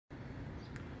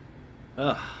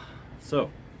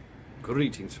So,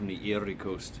 greetings from the Erie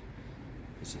Coast.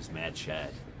 This is Mad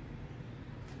Shad,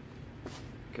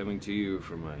 coming to you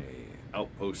from my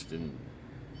outpost in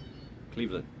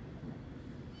Cleveland,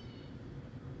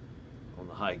 on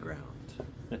the high ground.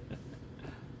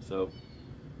 So,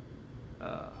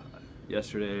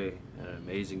 yesterday, an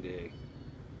amazing day,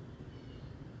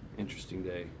 interesting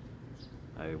day.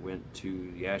 I went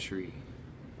to the Ashery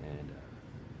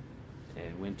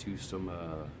and went to some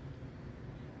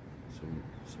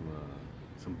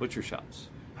butcher shops,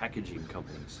 packaging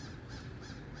companies,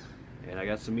 and I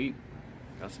got some meat.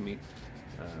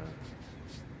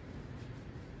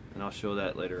 And I'll show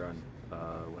that later on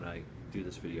when I do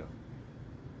this video.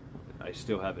 I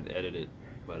still haven't edited it,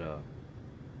 but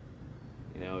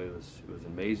you know, it was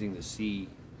amazing to see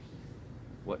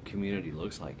what community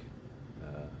looks like.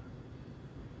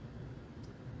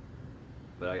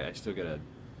 But I still gotta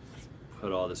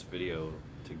put all this video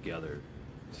together.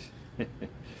 Yeah.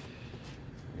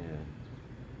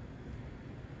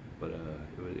 But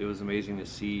it was amazing to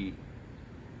see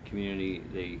community.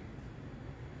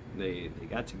 They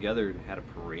got together and had a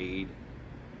parade.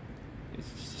 It's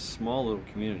just a small little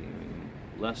community. I mean,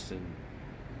 less than,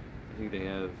 I think they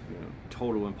have, you know,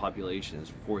 total in population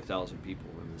is 4,000 people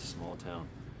in this small town,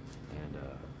 and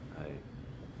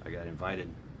I got invited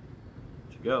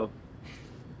to go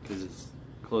because it's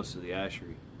close to the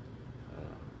Ashery.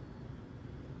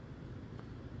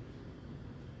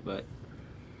 But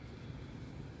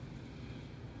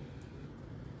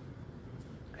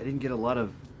I didn't get a lot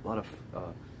of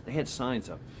they had signs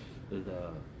up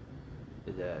that,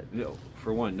 you know,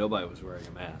 for one, nobody was wearing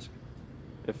a mask.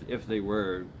 If they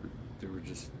were, there were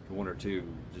just one or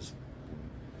two just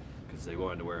because they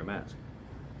wanted to wear a mask.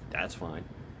 That's fine.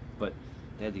 But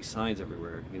they had these signs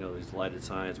everywhere, you know, these lighted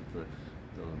signs with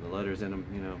the letters in them,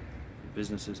 you know,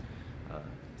 businesses. It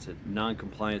said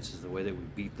non-compliance is the way that we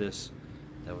beat this.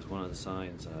 That was one of the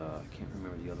signs. I can't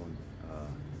remember the other one.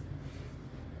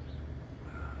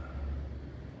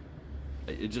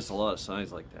 It's just a lot of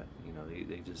signs like that. You know,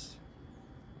 they just,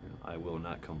 you know, I will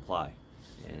not comply,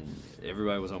 and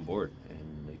everybody was on board,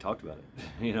 and they talked about it.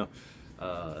 You know,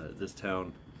 this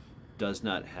town does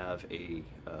not have a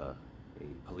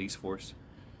police force.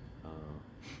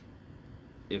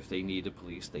 If they need a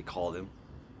police, they call them.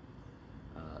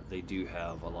 They do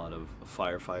have a lot of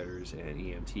firefighters and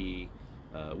EMT.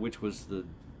 Which was the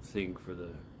thing for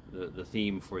the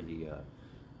theme for the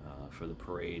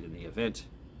parade and the event.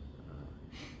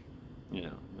 You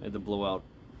know, they had to blow up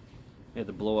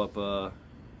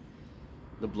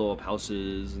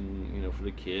houses, and, you know, for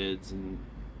the kids and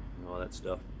all that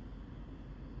stuff.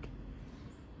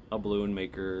 A balloon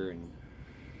maker, and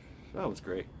oh, it was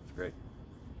great. It was great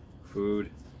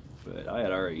food, but I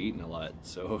had already eaten a lot,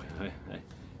 so I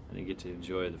didn't get to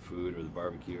enjoy the food or the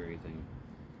barbecue or anything.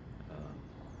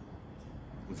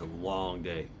 It was a long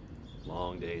day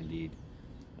indeed.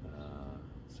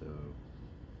 So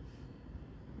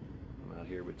I'm out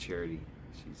here with Charity.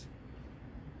 She's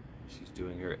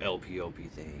doing her LPOP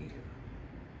thing.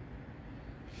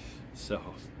 So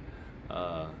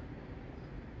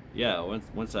yeah,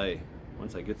 once I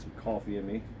get some coffee in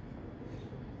me,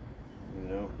 you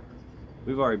know,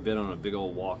 we've already been on a big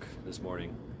old walk this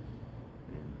morning.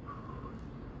 And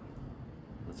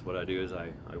that's what I do, is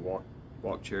I walk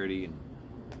Charity and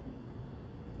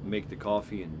make the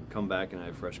coffee and come back and I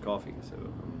have fresh coffee. So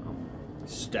I'm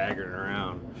staggering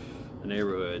around the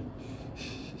neighborhood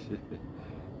in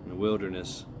the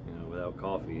wilderness, you know, without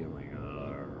coffee. I'm like,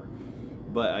 argh.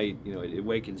 But you know, it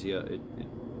awakens you. It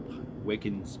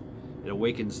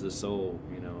awakens the soul,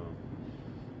 you know,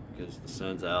 because the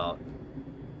sun's out.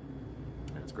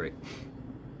 That's great.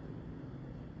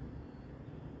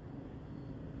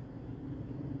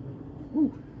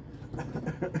 Woo.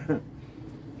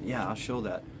 Yeah, I'll show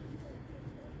that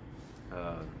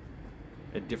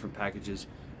at different packages,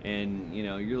 and, you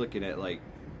know, you're looking at, like,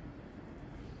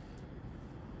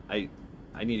 I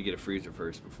need to get a freezer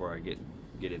first before I get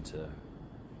into,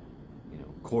 you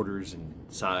know, quarters and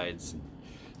sides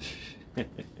and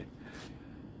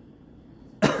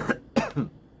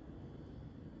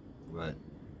but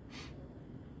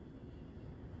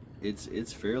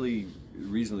it's fairly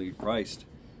reasonably priced.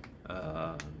 You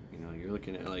know, you're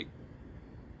looking at like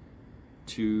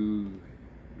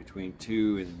between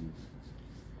 2 and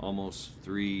almost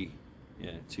 3,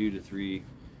 yeah, 2 to 3.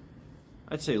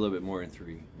 I'd say a little bit more than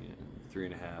 3, yeah,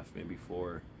 3.5, maybe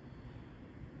 $4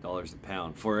 a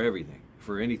pound for everything,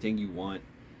 for anything you want.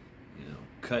 You know,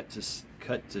 cut to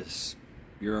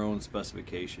your own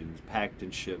specifications, packed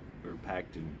and shipped, or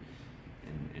packed and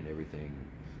everything.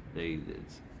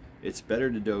 It's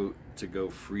better to go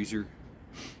freezer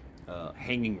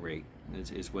hanging rate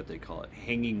is what they call it,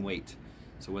 hanging weight.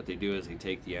 So what they do is they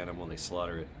take the animal and they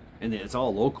slaughter it, and it's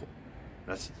all local.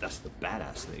 That's the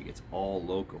badass thing. It's all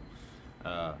local.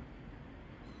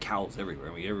 Cows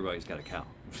everywhere. I mean, everybody's got a cow.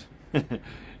 You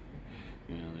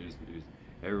know, there's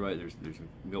everybody. There's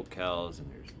milk cows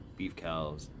and there's beef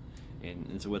cows,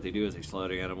 and so what they do is they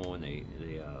slaughter the animal and they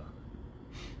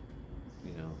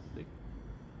you know,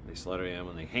 they slaughter the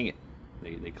animal and they hang it.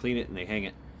 They clean it and they hang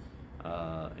it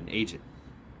and age it,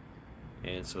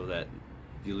 and so that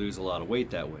you lose a lot of weight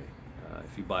that way.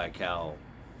 If you buy a cow,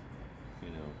 you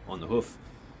know, on the hoof,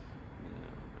 you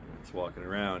know, and it's walking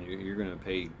around, you're going to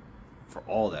pay for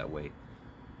all that weight.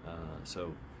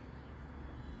 So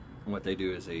what they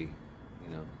do is they, you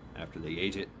know, after they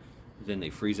age it, then they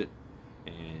freeze it,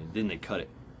 and then they cut it,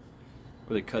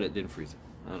 or they cut it then freeze it.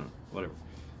 I don't know, whatever.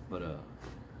 But and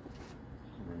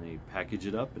then they package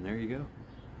it up, and there you go.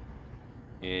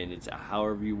 And it's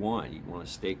however you want. You want a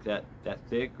steak that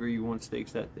thick, or you want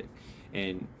steaks that thick.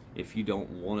 And if you don't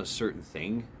want a certain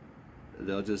thing,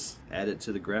 they'll just add it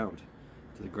to the ground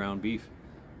beef.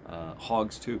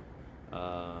 Hogs too.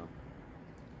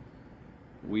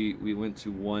 We went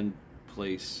to one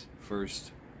place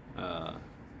first,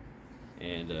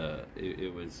 and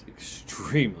it was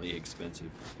extremely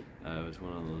expensive. It was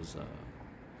one of those.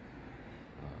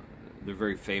 They're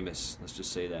very famous. Let's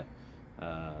just say that.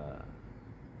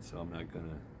 So I'm not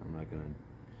gonna.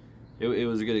 It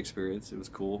was a good experience. It was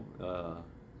cool,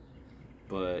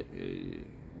 but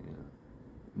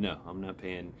no, I'm not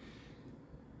paying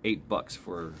 $8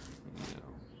 for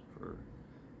for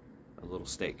a little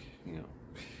steak. You know,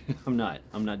 I'm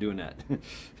not doing that.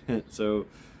 So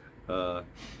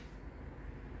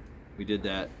we did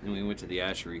that, and we went to the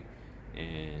Ashery,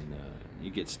 and you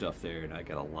get stuff there, and I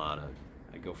got a lot of.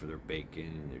 I go for their bacon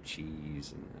and their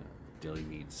cheese and deli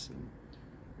meats, and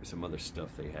there's some other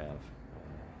stuff they have.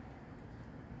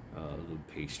 Little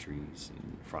pastries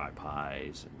and fry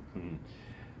pies and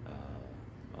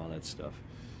all that stuff.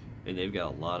 And they've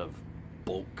got a lot of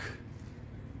bulk,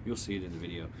 you'll see it in the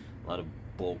video, a lot of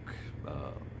bulk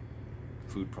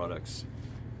food products,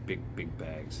 big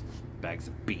bags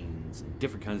of beans and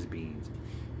different kinds of beans, and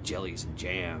jellies and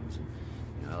jams. And,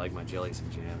 you know, I like my jellies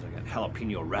and jams. I got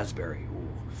jalapeno raspberry,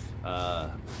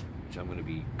 which I'm going to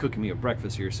be cooking me a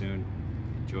breakfast here soon.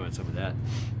 Enjoying some of that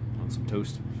on some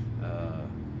toast.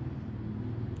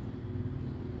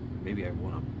 Maybe I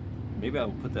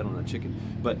will put that on the chicken.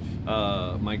 But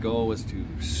my goal was to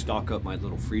stock up my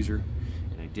little freezer,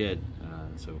 and I did.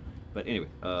 But anyway,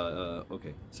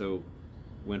 okay. So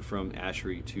went from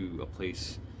Ashery to a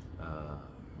place,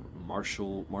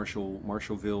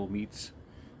 Marshallville Meats.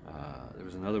 There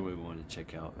was another one we wanted to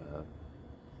check out,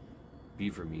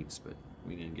 Beaver Meats, but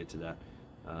we didn't get to that.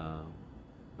 I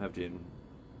have to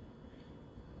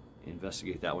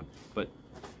investigate that one, but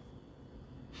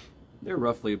they're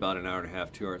roughly about an hour and a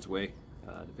half, 2 hours away,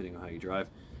 depending on how you drive.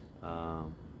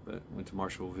 But went to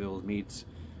Marshallville Meats,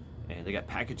 and they got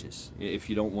packages. If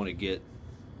you don't want to get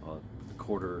the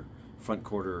quarter, front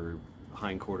quarter,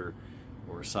 hind quarter,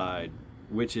 or side,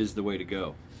 which is the way to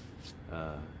go.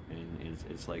 And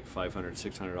it's like $500,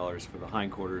 $600 for the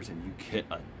hind quarters, and you get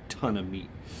a ton of meat.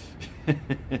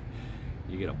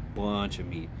 You get a bunch of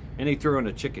meat, and they throw in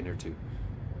a chicken or two.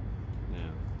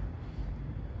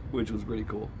 Which was pretty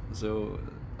cool. So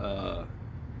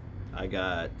I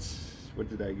got, what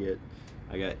did I get?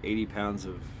 I got 80 pounds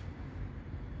of,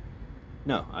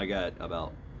 no, I got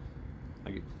about,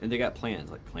 and they got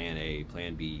plans, like Plan A,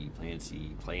 Plan B, Plan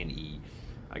C, Plan E.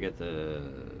 I got the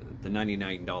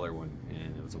 $99 one,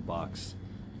 and it was a box,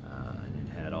 and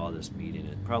it had all this meat in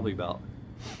it, probably about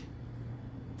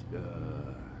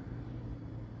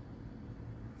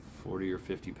 40 or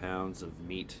 50 pounds of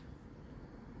meat.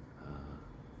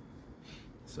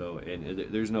 So, and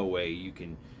there's no way you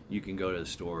can go to the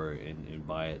store and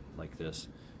buy it like this.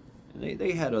 And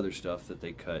they had other stuff that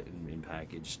they cut and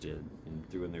packaged and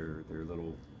threw in their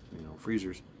little, you know,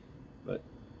 freezers, but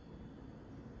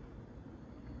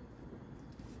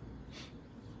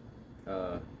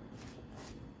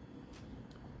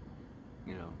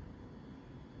you know,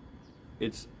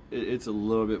 it's a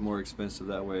little bit more expensive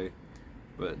that way,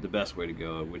 but the best way to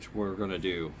go, which we're gonna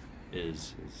do,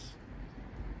 is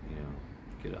you know,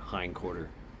 get a hind quarter,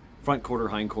 front quarter,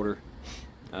 hind quarter,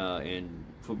 and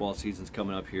football season's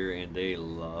coming up here, and they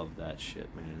love that shit,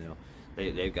 man.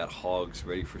 They've got hogs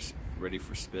ready for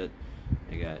spit.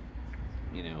 They got,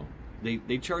 you know,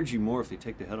 they charge you more if they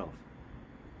take the head off.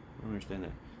 I don't understand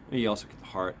that. And you also get the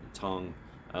heart, the tongue,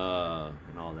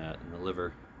 and all that, and the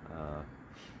liver.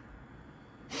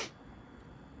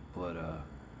 But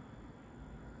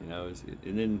you know,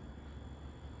 and then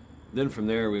then from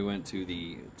there we went to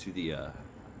the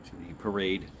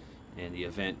parade and the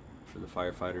event for the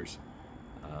firefighters,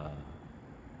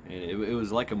 and it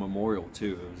was like a memorial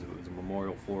too. It was a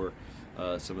memorial for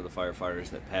some of the firefighters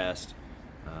that passed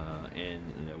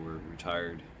and that were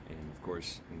retired, and of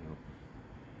course, you know,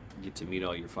 get to meet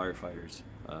all your firefighters,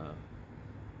 and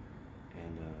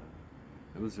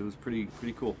it was pretty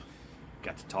cool.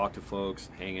 Got to talk to folks,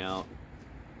 hang out.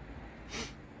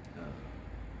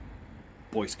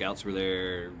 Boy Scouts were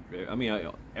there. I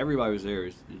mean, everybody was there.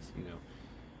 You know,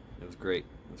 it was great.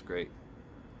 It was great.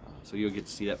 So you'll get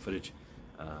to see that footage,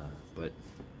 but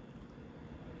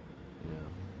you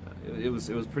know, it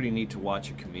was pretty neat to watch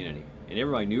a community, and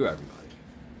everybody knew everybody.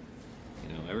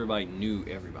 You know, everybody knew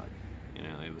everybody. You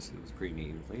know, it was pretty neat.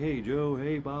 It was like, hey Joe,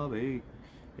 hey Bob, hey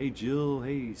Jill,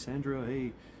 hey Sandra,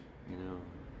 hey, you know,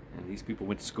 and these people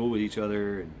went to school with each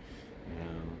other, and you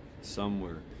know, some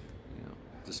were, you know,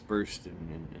 dispersed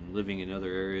and living in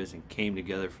other areas and came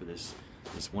together for this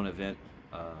one event.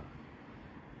 You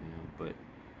know, but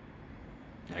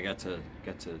I got to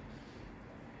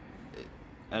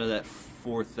out of that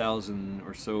 4,000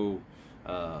 or so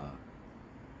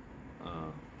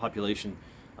population,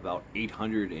 about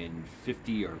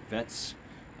 850 are vets,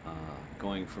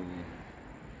 going from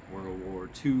World War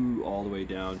II all the way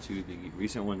down to the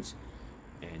recent ones,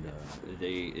 and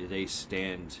they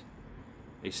stand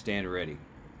ready.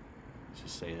 Let's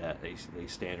just say that they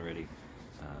stand ready.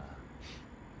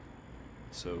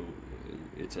 So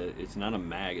it's not a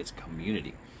mag, it's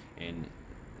community, and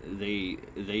they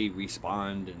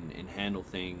respond and handle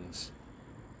things,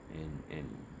 and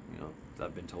you know,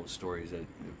 I've been told stories that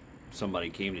somebody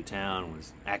came to town and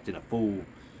was acting a fool.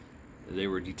 They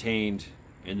were detained,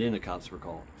 and then the cops were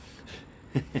called.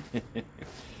 You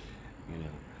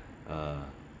know,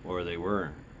 or they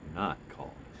were not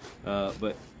called.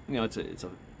 But you know, it's a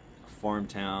farm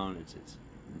town. It's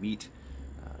meat.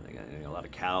 They got a lot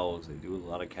of cows. They do a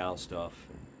lot of cow stuff.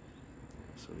 And,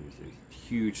 so there's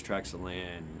huge tracts of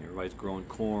land. And everybody's growing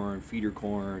corn, feeder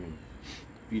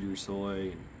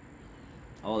soy, and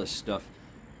all this stuff,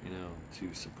 you know,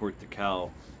 to support the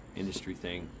cow industry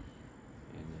thing.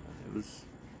 And it was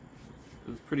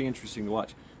pretty interesting to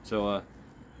watch. So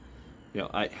you know,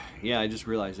 I just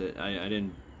realized that I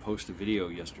didn't post a video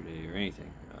yesterday or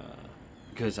anything,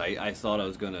 because I thought I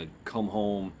was gonna come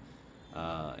home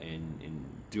and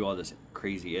do all this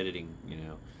crazy editing. You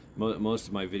know, most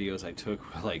of my videos I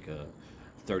took were like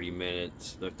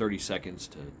 30 seconds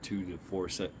to 2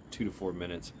 to 4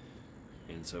 minutes,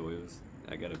 and so it's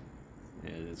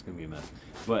gonna be a mess.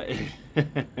 But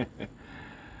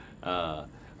I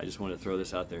just want to throw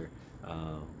this out there.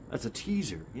 That's a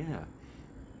teaser, yeah.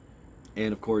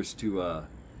 And of course, to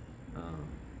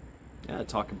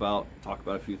talk about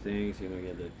a few things. You know, you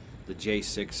had the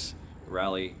J6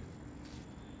 rally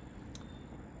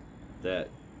that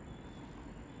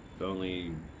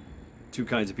only two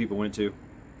kinds of people went to.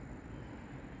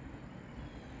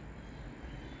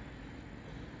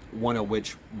 One of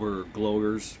which were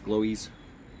glowies.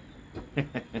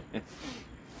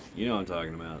 You know what I'm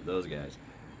talking about, those guys.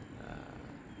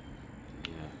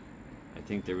 Yeah, I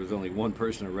think there was only one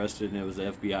person arrested, and it was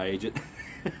the FBI agent.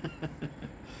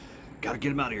 Gotta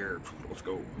get him out of here. Let's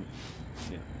go.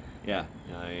 Yeah.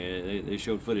 They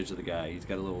showed footage of the guy. He's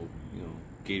got a little, you know,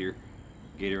 gator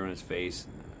on his face.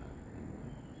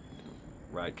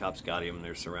 Right, cops got him, and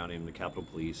they're surrounding him, the Capitol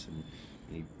Police, and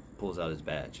he pulls out his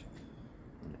badge.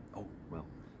 And, oh well,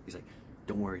 he's like,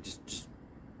 "Don't worry, just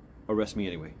arrest me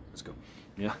anyway. Let's go."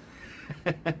 Yeah.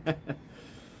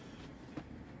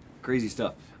 Crazy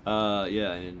stuff.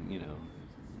 Yeah, and you know,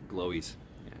 glowies.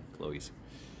 Yeah, glowies.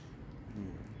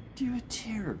 Do a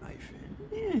terror, my friend.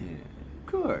 Yeah, of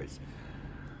course.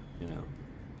 You know,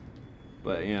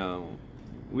 but you know,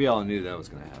 we all knew that was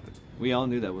going to happen. We all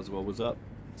knew that was what was up.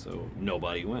 So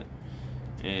nobody went,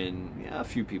 and yeah, a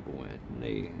few people went. And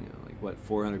they, you know, like what,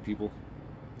 400 people?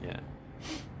 Yeah,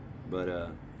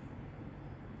 but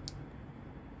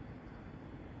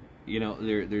you know,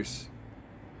 there's,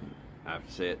 I have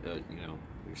to say it, you know,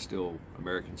 there's still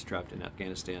Americans trapped in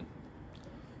Afghanistan,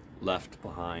 left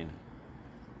behind.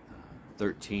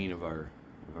 13 of our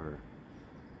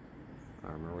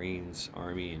Marines,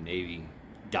 Army, and Navy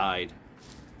died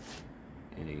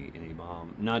in a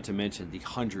bomb. Not to mention the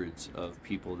hundreds of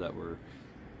people that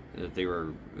they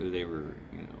were you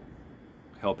know,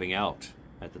 helping out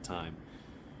at the time.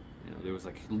 You know, there was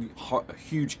like a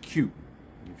huge queue,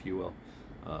 if you will,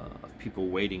 of people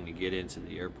waiting to get into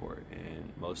the airport,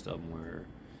 and most of them were,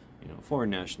 you know,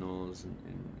 foreign nationals and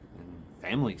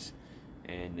families.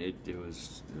 And it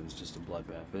was just a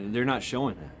bloodbath. And they're not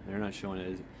showing that. They're not showing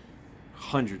it.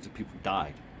 Hundreds of people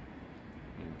died.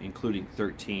 including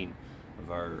 13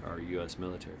 of our U.S.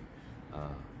 military,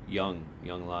 young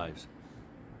lives.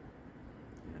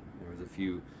 And there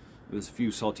was a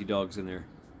few salty dogs in there,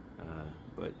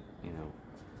 but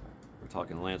we're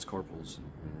talking lance corporals.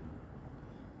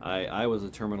 I was a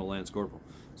terminal lance corporal,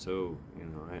 so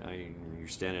you're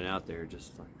standing out there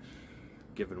just like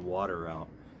giving water out,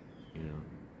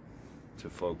 to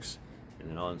folks, and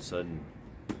then all of a sudden,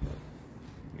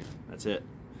 that's it.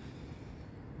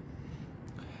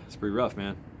 It's pretty rough,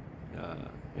 man.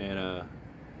 And I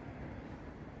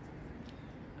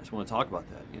just want to talk about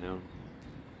that.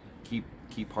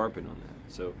 Keep harping on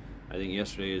that. So I think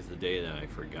yesterday is the day that I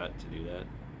forgot to do that.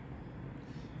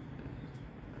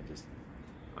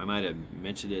 I might have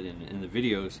mentioned it in the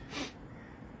videos,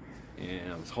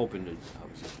 and I was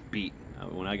just beat.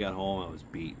 When I got home, I was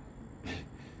beat.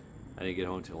 I didn't get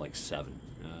home until like 7.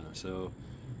 So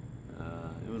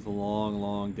it was a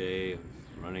long day of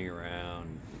running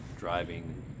around,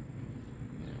 driving,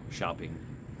 shopping.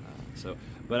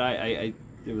 But it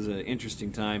was an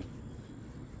interesting time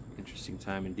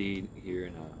indeed here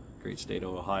in great state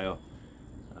of Ohio,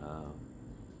 and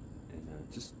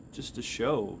just to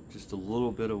show just a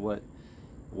little bit of what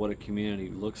a community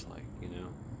looks like.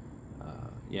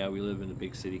 Yeah, we live in a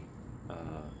big city,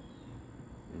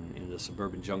 in the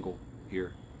suburban jungle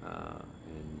here,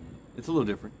 and it's a little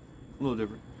different.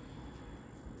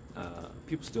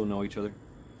 People still know each other,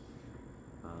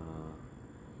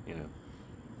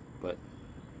 but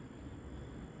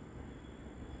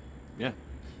yeah.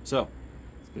 So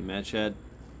it's been Mad Chad.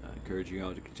 I encourage you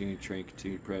all to continue to train,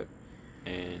 continue to prep,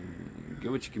 and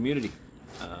get with your community.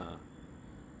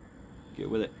 Get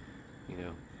with it,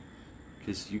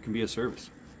 because you can be a service.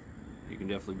 You can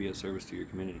definitely be a service to your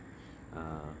community,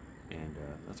 and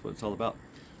that's what it's all about.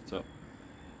 So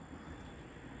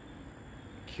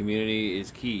community is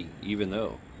key, even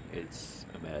though it's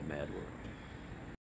a mad world.